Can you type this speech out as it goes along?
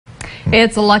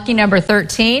It's lucky number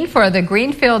 13 for the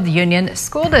Greenfield Union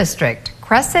School District.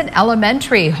 Crescent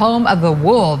Elementary, home of the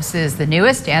Wolves, is the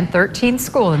newest and 13th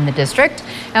school in the district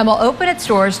and will open its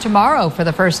doors tomorrow for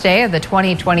the first day of the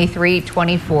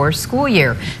 2023-24 school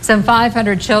year. Some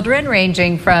 500 children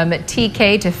ranging from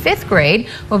TK to 5th grade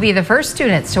will be the first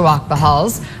students to walk the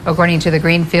halls. According to the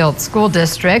Greenfield School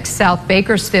District, South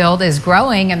Bakersfield is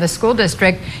growing and the school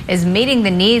district is meeting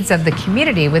the needs of the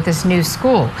community with this new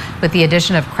school. With the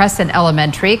addition of Crescent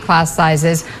Elementary, class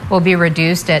sizes will be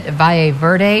reduced at Valle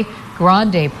Verde,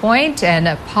 Grande Point,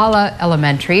 and Paula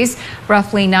Elementaries.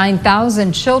 Roughly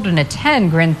 9,000 children attend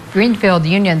Greenfield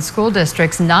Union School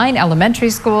District's 9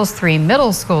 elementary schools, 3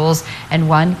 middle schools, and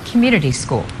 1 community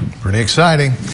school. Pretty exciting.